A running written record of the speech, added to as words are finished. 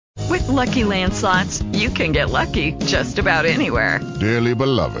Lucky Land Slots, you can get lucky just about anywhere. Dearly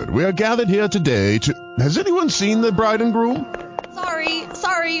beloved, we are gathered here today to... Has anyone seen the bride and groom?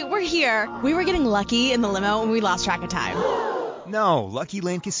 Sorry, we're here. We were getting lucky in the limo and we lost track of time. No, Lucky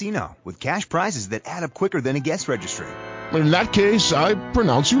Land Casino, with cash prizes that add up quicker than a guest registry. In that case, I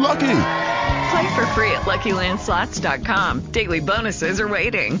pronounce you lucky. Play for free at LuckyLandSlots.com. Daily bonuses are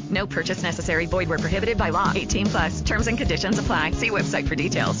waiting. No purchase necessary. Void where prohibited by law. 18 plus. Terms and conditions apply. See website for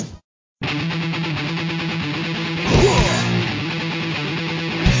details.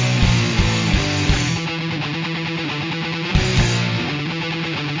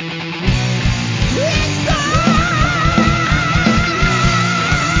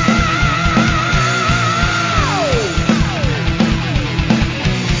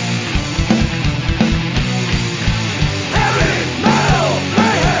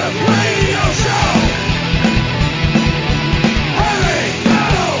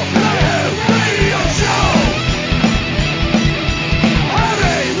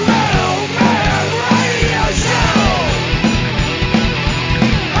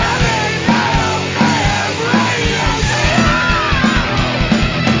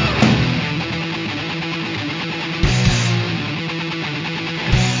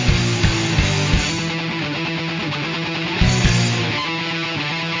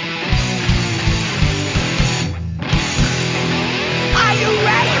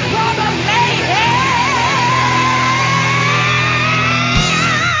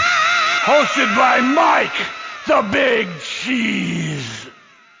 Hosted by Mike, the Big Cheese.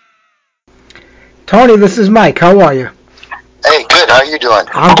 Tony, this is Mike. How are you? Hey, good. How you doing?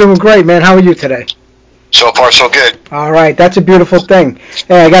 I'm doing great, man. How are you today? So far, so good. All right, that's a beautiful thing.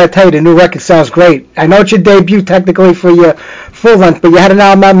 Hey, I got to tell you, the new record sounds great. I know it's your debut technically for your full length, but you had an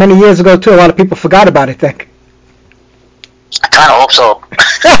album out many years ago too. A lot of people forgot about it, I think. I kind of hope so.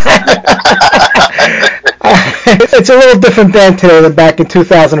 It's a little different band today than back in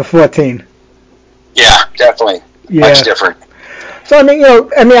 2014. Yeah, definitely. Yeah. Much different. So, I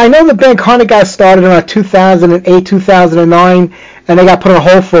know the band kind of got started around 2008, 2009, and they got put on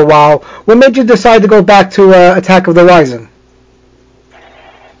hold for a while. What made you decide to go back to Attack of the Rising?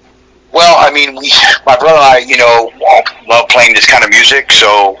 Well, my brother and I, love playing this kind of music,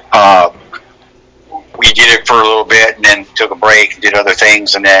 so we did it for a little bit and then took a break and did other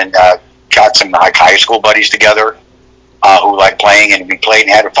things, and then got some high school buddies together who liked playing, and we played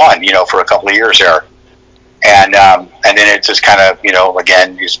and had fun, for a couple of years there. And then it just kind of,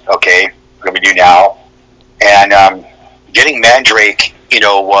 again, just, okay, what do we do now? And getting Mandrake,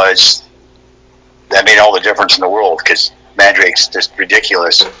 that made all the difference in the world, because Mandrake's just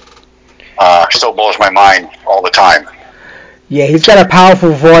ridiculous. Still blows my mind all the time. Yeah, he's got a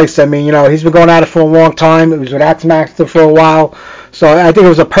powerful voice. He's been going at it for a long time. It was with Axe Master for a while. So I think it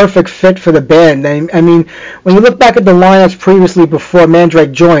was a perfect fit for the band. When you look back at the lineups previously before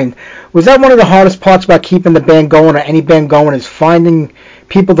Mandrake joined, was that one of the hardest parts about keeping the band going, or any band going, is finding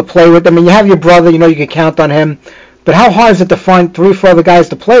people to play with? You have your brother, you can count on him. But how hard is it to find 3 or 4 other guys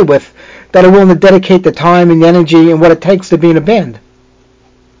to play with that are willing to dedicate the time and the energy and what it takes to be in a band?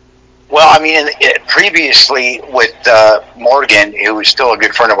 Well, previously with Morgan, who was still a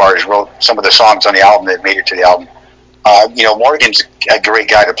good friend of ours, wrote some of the songs on the album that made it to the album. Morgan's a great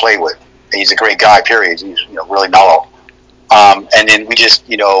guy to play with. He's a great guy, period. He's really mellow. And then we just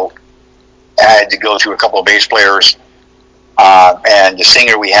had to go through a couple of bass players, and the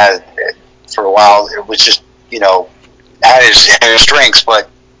singer we had for a while. It was just had his strengths, but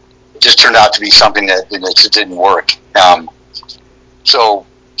it just turned out to be something that just didn't work. So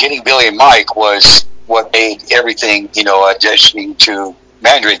getting Billy and Mike was what made everything, additioning to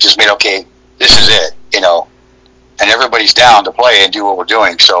Mandrake, just made, okay, this is it, and everybody's down to play and do what we're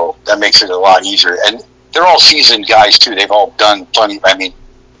doing, so that makes it a lot easier. And they're all seasoned guys, too. They've all done plenty.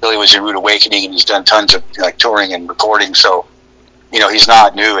 Billy was in Rude Awakening, and he's done tons of touring and recording, so, he's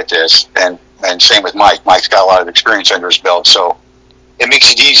not new at this. And same with Mike. Mike's got a lot of experience under his belt, so it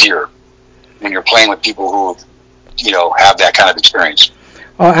makes it easier when you're playing with people who, have that kind of experience.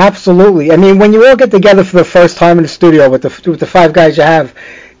 Oh, absolutely. When you all get together for the first time in the studio with the 5 guys you have,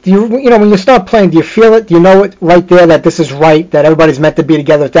 do you when you start playing, do you feel it? Do you know it right there that this is right, that everybody's meant to be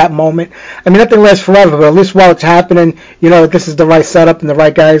together at that moment? Nothing lasts forever, but at least while it's happening, that this is the right setup and the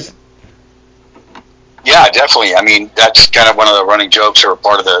right guys. Yeah, definitely. That's kind of one of the running jokes, or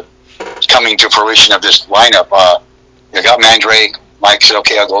part of the coming to fruition of this lineup. You got Mandrake. Mike said,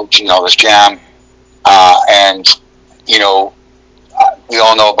 okay, I'll go, let's jam. And we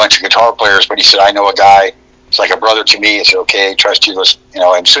all know a bunch of guitar players, but he said, I know a guy. It's like a brother to me. I said, okay, trust you. And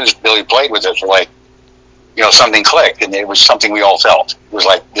as soon as Billy played with us, we're like, something clicked, and it was something we all felt. It was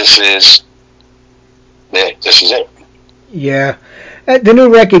like, this is it. This is it. Yeah. The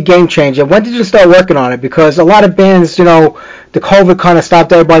new record, Game Changer, when did you start working on it? Because a lot of bands, the COVID kind of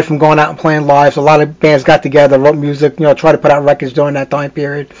stopped everybody from going out and playing live. So a lot of bands got together, wrote music, tried to put out records during that time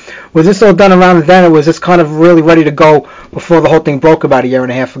period. Was this all done around then, or was this kind of really ready to go before the whole thing broke about a year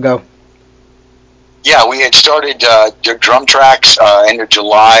and a half ago? Yeah, we had started drum tracks end of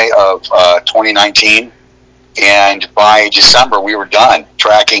July of 2019, and by December we were done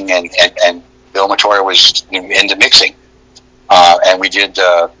tracking, and Bill Matoya was into mixing. And we did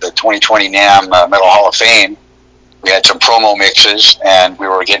the 2020 NAMM Metal Hall of Fame. We had some promo mixes, and we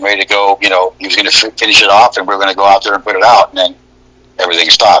were getting ready to go. He was going to finish it off, and we were going to go out there and put it out, and then everything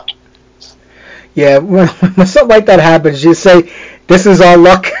stopped. Yeah, when something like that happens, you say, this is our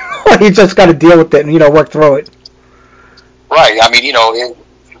luck, or you just got to deal with it and, work through it. Right. I mean,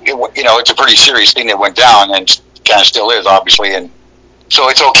 it's a pretty serious thing that went down, and kind of still is, obviously, and so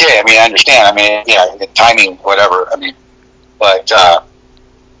it's okay. I mean, I understand. I mean, timing, whatever. I mean, but,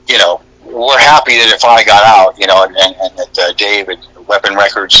 we're happy that it finally got out, and that Dave at Weapon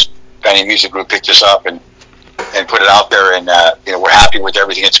Records, Penny Music Group, picked us up and put it out there, and, we're happy with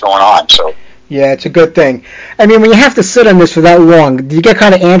everything that's going on, so. Yeah, it's a good thing. I mean, when you have to sit on this for that long, do you get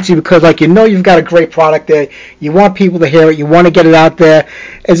kind of antsy because, you've got a great product there, you want people to hear it, you want to get it out there?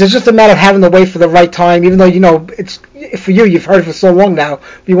 Is it just a matter of having to wait for the right time, even though, it's for you've heard it for so long now,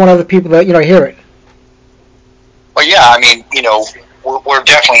 but you want other people to, hear it? Well, yeah, I mean, we're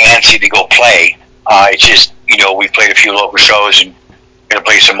definitely antsy to go play. It's just, we've played a few local shows, and going to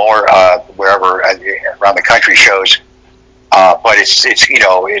play some more wherever around the country shows. But it's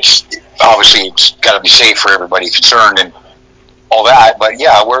obviously it's got to be safe for everybody concerned and all that. But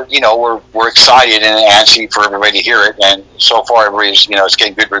yeah, we're excited and antsy for everybody to hear it. And so far, everybody's it's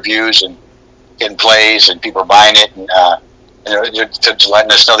getting good reviews and getting plays, and people are buying it, and they're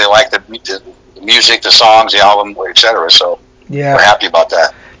letting us know they like the music, the songs, the album, etc. So yeah, we're happy about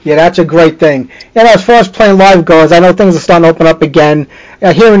that. Yeah, that's a great thing. As far as playing live goes, I know things are starting to open up again.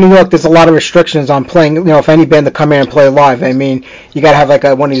 Here in New York, there's a lot of restrictions on playing. If any band to come in and play live, I mean, you got to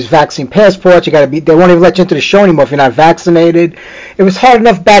have one of these vaccine passports. You got to be. They won't even let you into the show anymore if you're not vaccinated. It was hard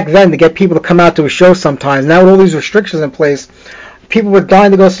enough back then to get people to come out to a show sometimes. Now with all these restrictions in place, people were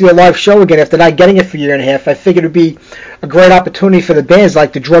dying to go see a live show again after not getting it for a year and a half. I figured it would be a great opportunity for the bands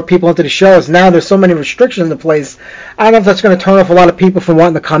to draw people into the shows. Now there's so many restrictions in place. I don't know if that's going to turn off a lot of people from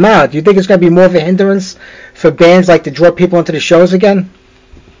wanting to come out. Do you think it's going to be more of a hindrance for bands to draw people into the shows again?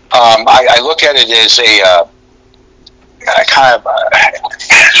 I look at it as I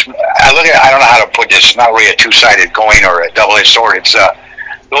don't know how to put this. It's not really a two-sided coin or a double-edged sword. It's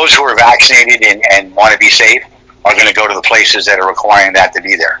those who are vaccinated and want to be safe are going to go to the places that are requiring that to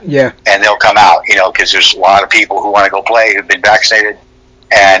be there. Yeah. And they'll come out, because there's a lot of people who want to go play who've been vaccinated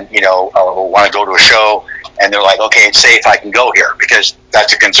and, want to go to a show, and they're like, okay, it's safe, I can go here, because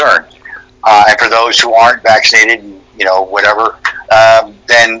that's a concern. And for those who aren't vaccinated, whatever,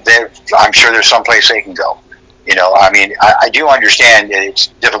 then I'm sure there's some place they can go. I mean, I do understand that it's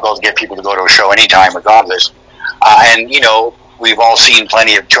difficult to get people to go to a show anytime, regardless. And, we've all seen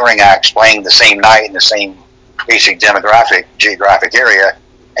plenty of touring acts playing the same night in the same basic geographic area,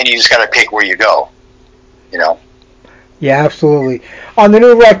 and you just got to pick where you go, Yeah, absolutely. On the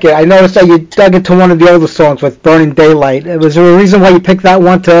new record, I noticed that you dug into one of the older songs with Burning Daylight. Was there a reason why you picked that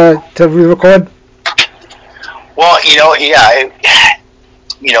one to re-record? Well,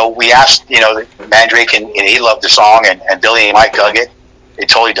 we asked, Mandrake, and he loved the song, and Billy and Mike dug it. They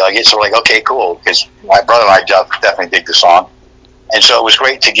totally dug it, so we're like, okay, cool, because my brother and I definitely dig the song. And so it was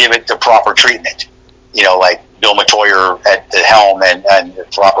great to give it the proper treatment, like Bill Matoya at the helm and the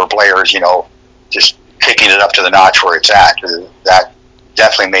proper players, just picking it up to the notch where it's at. That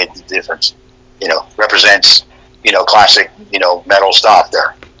definitely made the difference. Represents, classic, metal stuff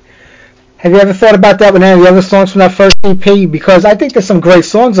there. Have you ever thought about that with any of the other songs from that first EP? Because I think there's some great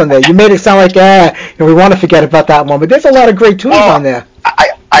songs on there. You made it sound like, we want to forget about that one, but there's a lot of great tunes on there.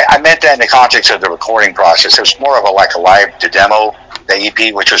 I meant that in the context of the recording process. It was more of a live to demo, the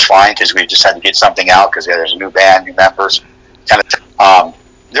EP, which was fine because we just had to get something out because there's a new band, new members.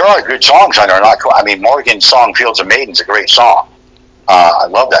 There are good songs on there. I mean, Morgan's song "Fields of Maiden" is a great song. I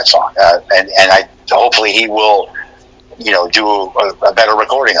love that song, and hopefully he will, do a better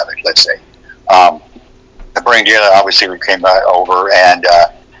recording of it. Let's say. The Burning Daylight, obviously, we came over, and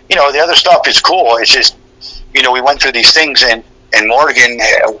the other stuff is cool. It's just, we went through these things, and Morgan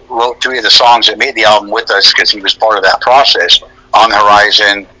wrote 3 of the songs that made the album with us because he was part of that process. On the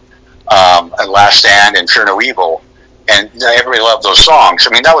Horizon, and Last Stand, and Fear No Evil. and everybody loved those songs.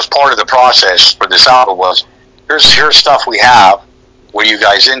 I mean, that was part of the process for this album. Was here's stuff we have. What are you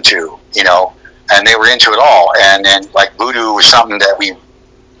guys into? And they were into it all. And then like Voodoo was something that we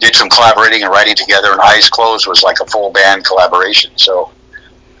did some collaborating and writing together. And Eyes Closed was like a full band collaboration. So.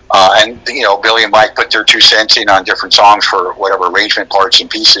 And Billy and Mike put their 2 cents in on different songs for whatever arrangement parts and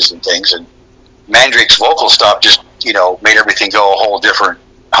pieces and things. And Mandrake's vocal stuff just made everything go a whole different,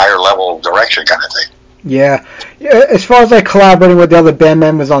 higher level direction kind of thing. Yeah. As far as like collaborating with the other band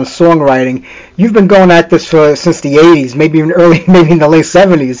members on songwriting, you've been going at this since the 80s, maybe even maybe in the late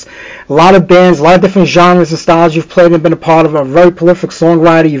 70s. A lot of bands, a lot of different genres and styles you've played and been a part of. A very prolific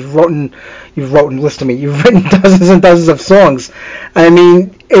songwriter. You've written, listen to me, you've written dozens and dozens of songs. I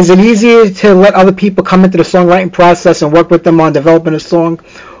mean, is it easier to let other people come into the songwriting process and work with them on developing a song?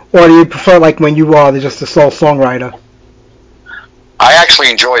 Or do you prefer like when you are just a sole songwriter? I actually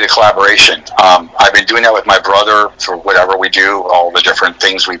enjoy the collaboration. I've been doing that with my brother for whatever we do, all the different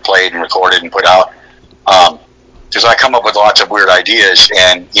things we played and recorded and put out. Because I come up with lots of weird ideas,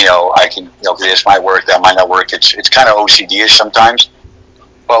 and I can, this might work, that might not work. It's kind of OCD-ish sometimes.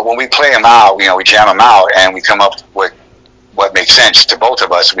 But when we play them out, we jam them out, and we come up with what makes sense to both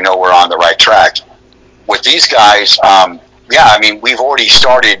of us. We know we're on the right track. With these guys, we've already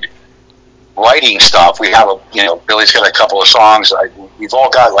started writing stuff. We have Billy's got a couple of songs. We've all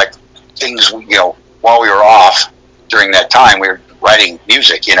got like things, while we were off during that time, we were writing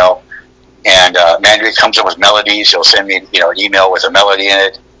music, and Mandrake comes up with melodies. He'll send me, an email with a melody in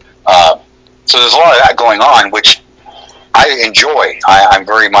it. So there's a lot of that going on, which I enjoy. I'm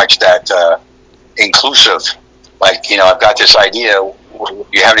very much that inclusive. Like, I've got this idea.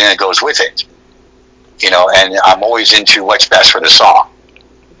 You have anything that goes with it, and I'm always into what's best for the song.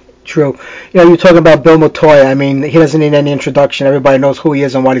 True. You're talking about Bill Montoya. I mean, he doesn't need any introduction. Everybody knows who he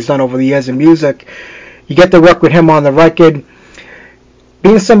is and what he's done over the years in music. You get to work with him on the record.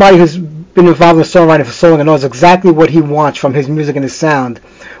 Being somebody who's been involved in songwriting for so long and knows exactly what he wants from his music and his sound,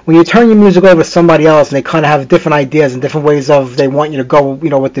 when you turn your music over to somebody else and they kind of have different ideas and different ways of they want you to go,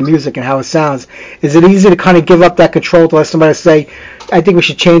 with the music and how it sounds, is it easy to kind of give up that control to let somebody say, I think we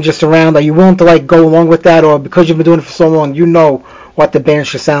should change this around? Are you willing to like go along with that, or because you've been doing it for so long, what the band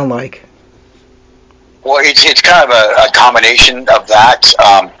should sound like? Well, it's kind of a combination of that.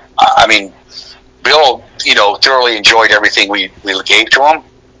 Bill, thoroughly enjoyed everything we gave to him,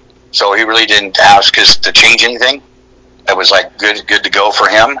 so he really didn't ask us to change anything. It was like good to go for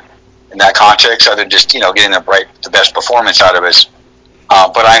him in that context, other than just getting the best performance out of us.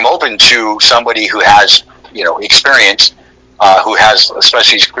 But I'm open to somebody who has experience, who has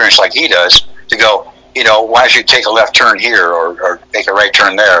especially experience like he does, to go. Why don't you take a left turn here or take a right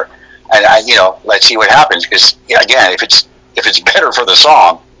turn there, and let's see what happens. Because again, if it's better for the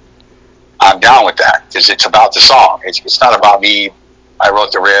song, I'm down with that, because it's about the song. It's not about me. I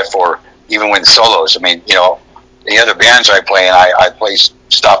wrote the riff, or even when solos. I mean, the other bands I play in, I play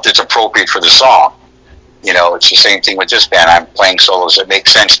stuff that's appropriate for the song. It's the same thing with this band. I'm playing solos that make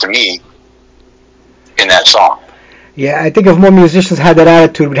sense to me in that song. Yeah, I think if more musicians had that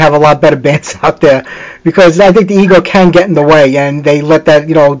attitude, we'd have a lot better bands out there, because I think the ego can get in the way, and they let that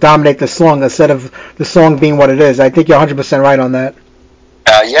dominate the song instead of the song being what it is. I think you're 100% right on that.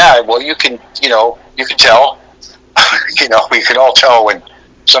 Well, you can tell. We can all tell when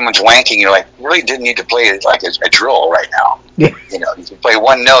someone's wanking. You're like, really didn't need to play it like a drill right now. Yeah. You can play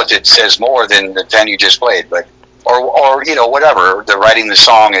one note that says more than the 10 you just played, but or whatever. The writing the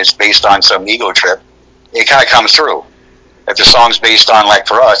song is based on some ego trip. It kind of comes through. If the song's based on, like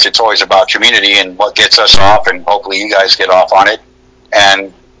for us, it's always about community and what gets us off, and hopefully you guys get off on it,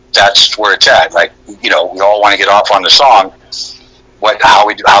 and that's where it's at. Like, we all want to get off on the song. How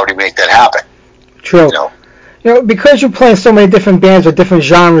do we make that happen? True. Because you're playing so many different bands with different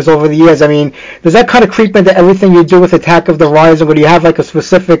genres over the years, I mean, does that kind of creep into everything you do with Attack of the Rising, or do you have like a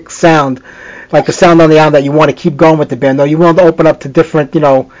specific sound, like the sound on the album that you want to keep going with the band, or you want to open up to different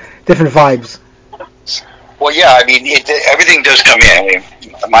vibes? Well, yeah, I mean, everything does come in. I mean,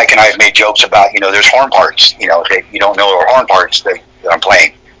 Mike and I have made jokes about, there's horn parts, that you don't know are horn parts that I'm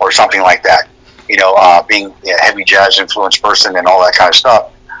playing, or something like that. Being a heavy jazz influenced person and all that kind of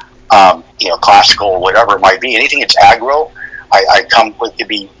stuff. Classical, whatever it might be. Anything that's aggro, I come with to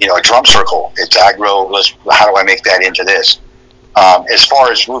be, a drum circle. It's aggro. How do I make that into this? As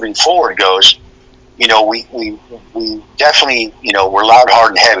far as moving forward goes, we definitely, we're loud,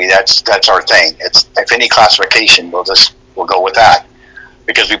 hard, and heavy. That's our thing. It's, if any classification, we'll go with that,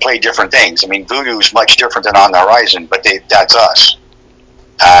 because we play different things. I mean, Voodoo's much different than On the Horizon, but that's us.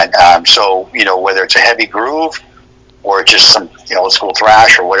 And so, whether it's a heavy groove or just some, old school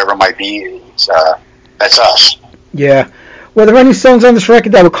thrash or whatever it might be, that's us. Yeah. Were there any songs on this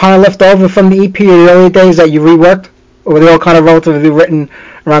record that were kind of left over from the EP in the early days that you reworked? Or were they all kind of relatively written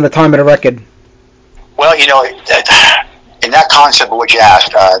around the time of the record? Well, in that concept of what you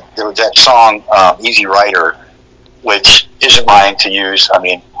asked, there was that song, Easy Rider, which isn't mine to use. I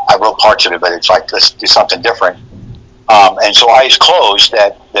mean, I wrote parts of it, but it's like, let's do something different. And so Eyes Closed,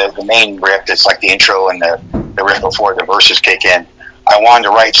 that the main riff, that's like the intro and the riff before the verses kick in, I wanted to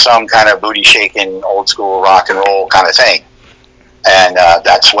write some kind of booty shaking, old school rock and roll kind of thing. And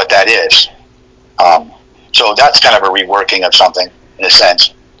that's what that is. So that's kind of a reworking of something, in a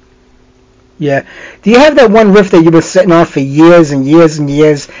sense. Yeah. Do you have that one riff that you've been sitting on for years and years and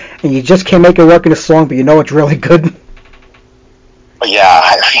years, and you just can't make it work in a song, but you know it's really good? But yeah,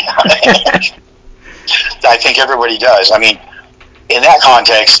 I think everybody does. I mean, in that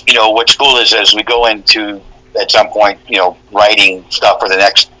context, what school is as we go into, at some point, writing stuff for the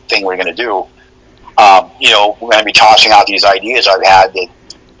next thing we're going to do. We're going to be tossing out these ideas I've had that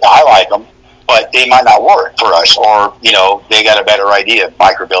I like them, but they might not work for us, or they got a better idea,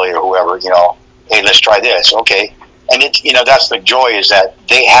 Microbilly or whoever. Hey, let's try this. Okay, and it's that's the joy, is that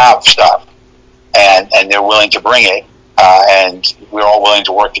they have stuff, and they're willing to bring it, and we're all willing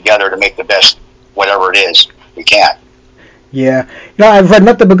to work together to make the best whatever it is we can. Yeah. I've read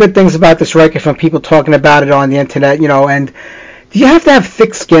nothing but good things about this record from people talking about it on the internet, and do you have to have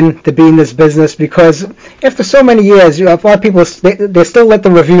thick skin to be in this business? Because after so many years, a lot of people, they still let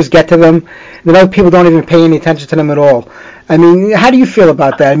the reviews get to them, and other people don't even pay any attention to them at all. I mean, how do you feel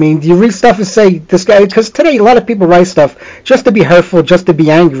about that? I mean, do you read stuff and say, this guy, because today a lot of people write stuff just to be hurtful, just to be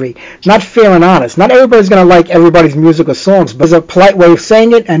angry, not fair and honest. Not everybody's going to like everybody's music or songs, but there's a polite way of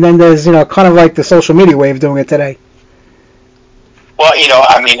saying it, and then there's, kind of like the social media way of doing it today. Well,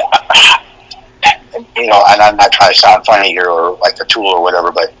 I mean, and I'm not trying to sound funny here or like a tool or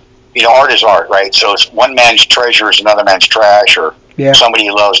whatever, but art is art, right? So it's one man's treasure is another man's trash, or somebody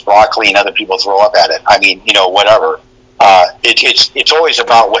loves broccoli and other people throw up at it. I mean, whatever. It's always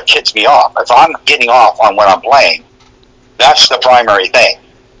about what gets me off. If I'm getting off on what I'm playing, that's the primary thing.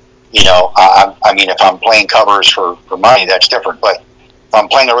 I mean, if I'm playing covers for money, that's different. But if I'm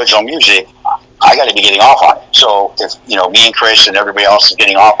playing original music, I got to be getting off on it. So if me and Chris and everybody else is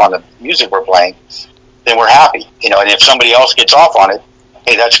getting off on the music we're playing, then we're happy. And if somebody else gets off on it,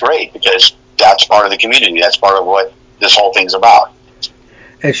 hey, that's great, because that's part of the community. That's part of what this whole thing's about.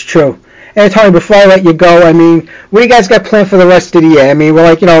 It's true. And Tony, before I let you go, I mean, what do you guys got planned for the rest of the year? I mean, we're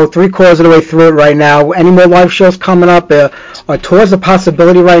like, 3/4 of the way through it right now. Any more live shows coming up? Are tours a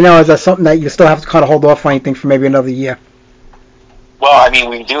possibility right now? Or is that something that you still have to kind of hold off on anything for maybe another year? Well, I mean,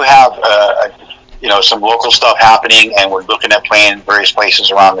 we do have, some local stuff happening, and we're looking at playing various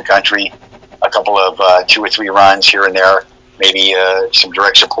places around the country. A couple of 2 or 3 runs here and there, maybe some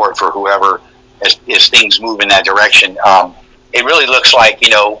direct support for whoever as things move in that direction. It really looks like,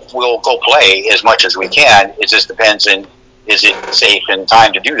 we'll go play as much as we can. It just depends on, is it safe and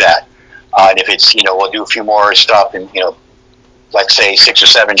time to do that? And if it's, we'll do a few more stuff and, let's say 6 or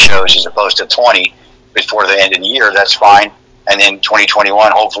 7 shows as opposed to 20 before the end of the year, that's fine. And then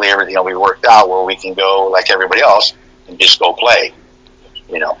 2021, hopefully everything will be worked out where we can go like everybody else and just go play,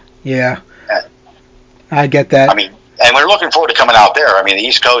 Yeah. I get that. I mean, and we're looking forward to coming out there. I mean, the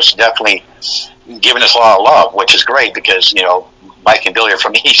East Coast definitely giving us a lot of love, which is great, because, Mike and Billy are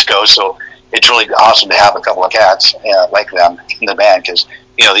from the East Coast, so it's really awesome to have a couple of cats like them in the band, because,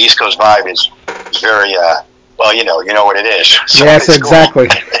 the East Coast vibe is very, well, you know what it is. So yes, exactly.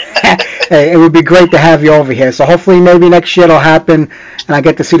 Hey, it would be great to have you over here. So hopefully maybe next year it'll happen, and I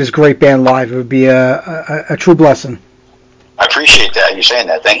get to see this great band live. It would be a true blessing. I appreciate that, you saying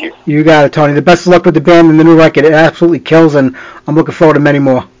that. Thank you. You got it, Tony. The best of luck with the band and the new record. It absolutely kills, and I'm looking forward to many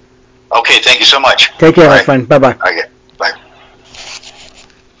more. Okay, thank you so much. Take care, All my right. friend. Bye-bye. Okay, bye.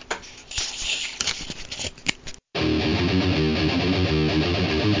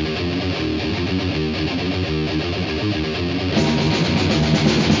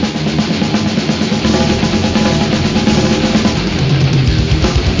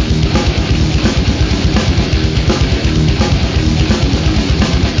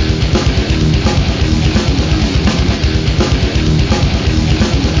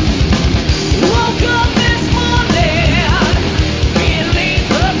 Woke up this morning.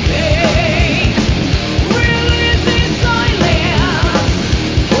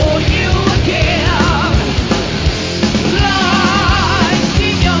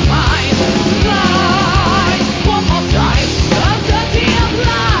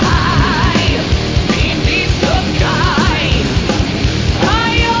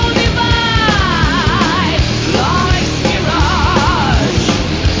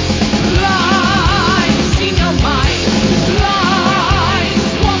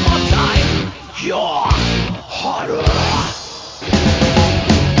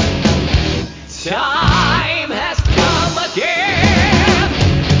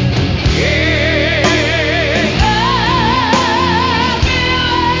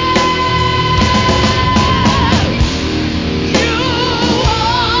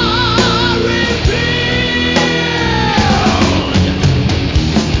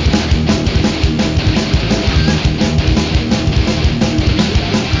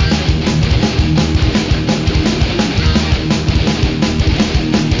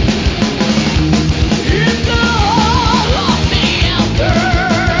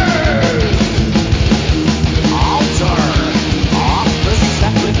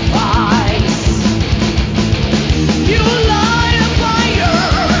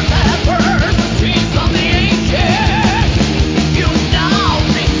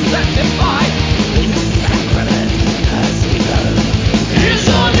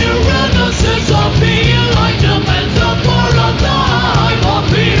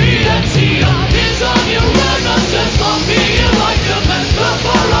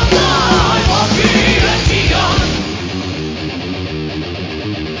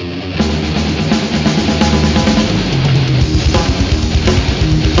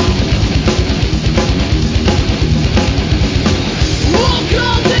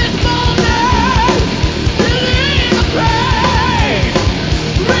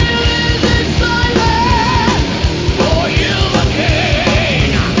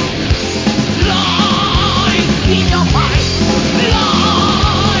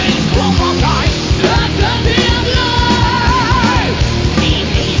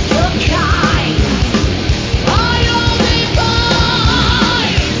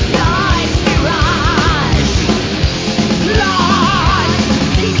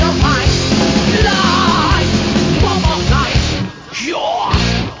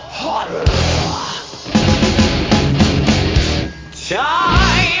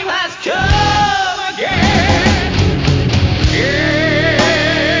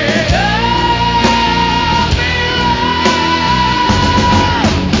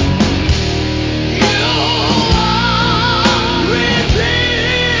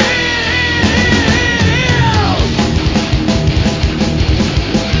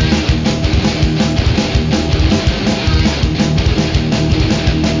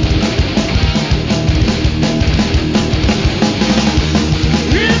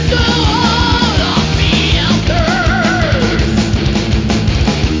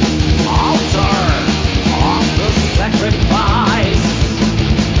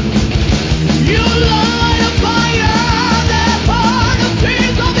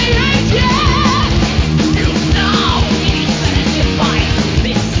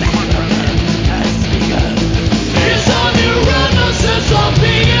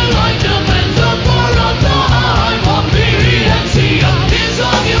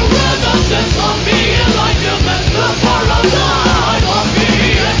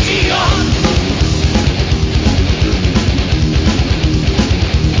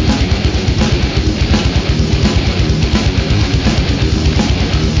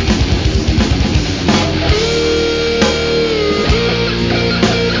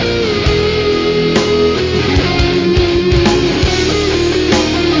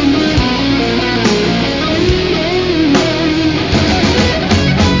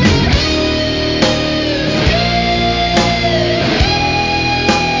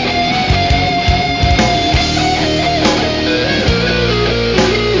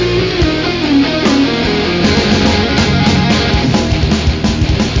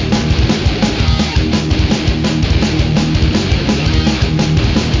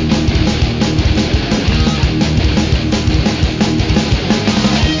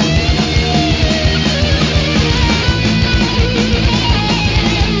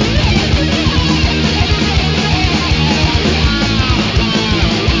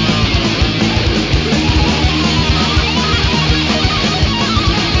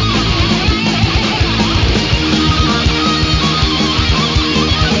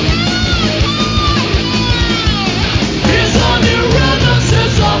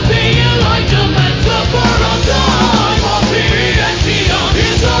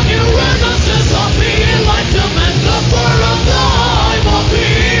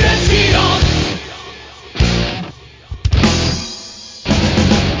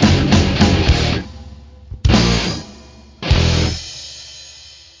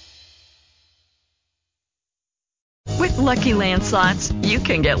 Lucky Land Slots, you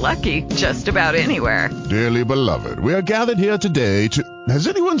can get lucky just about anywhere. Dearly beloved, we are gathered here today to... Has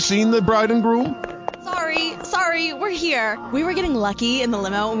anyone seen the bride and groom? Sorry, we're here. We were getting lucky in the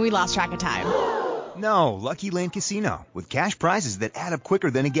limo and we lost track of time. No, Lucky Land Casino, with cash prizes that add up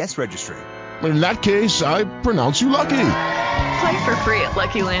quicker than a guest registry. In that case, I pronounce you lucky. Play for free at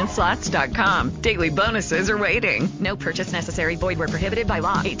LuckyLandSlots.com. Daily bonuses are waiting. No purchase necessary. Void where prohibited by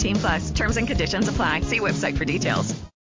law. 18+. Terms and conditions apply. See website for details.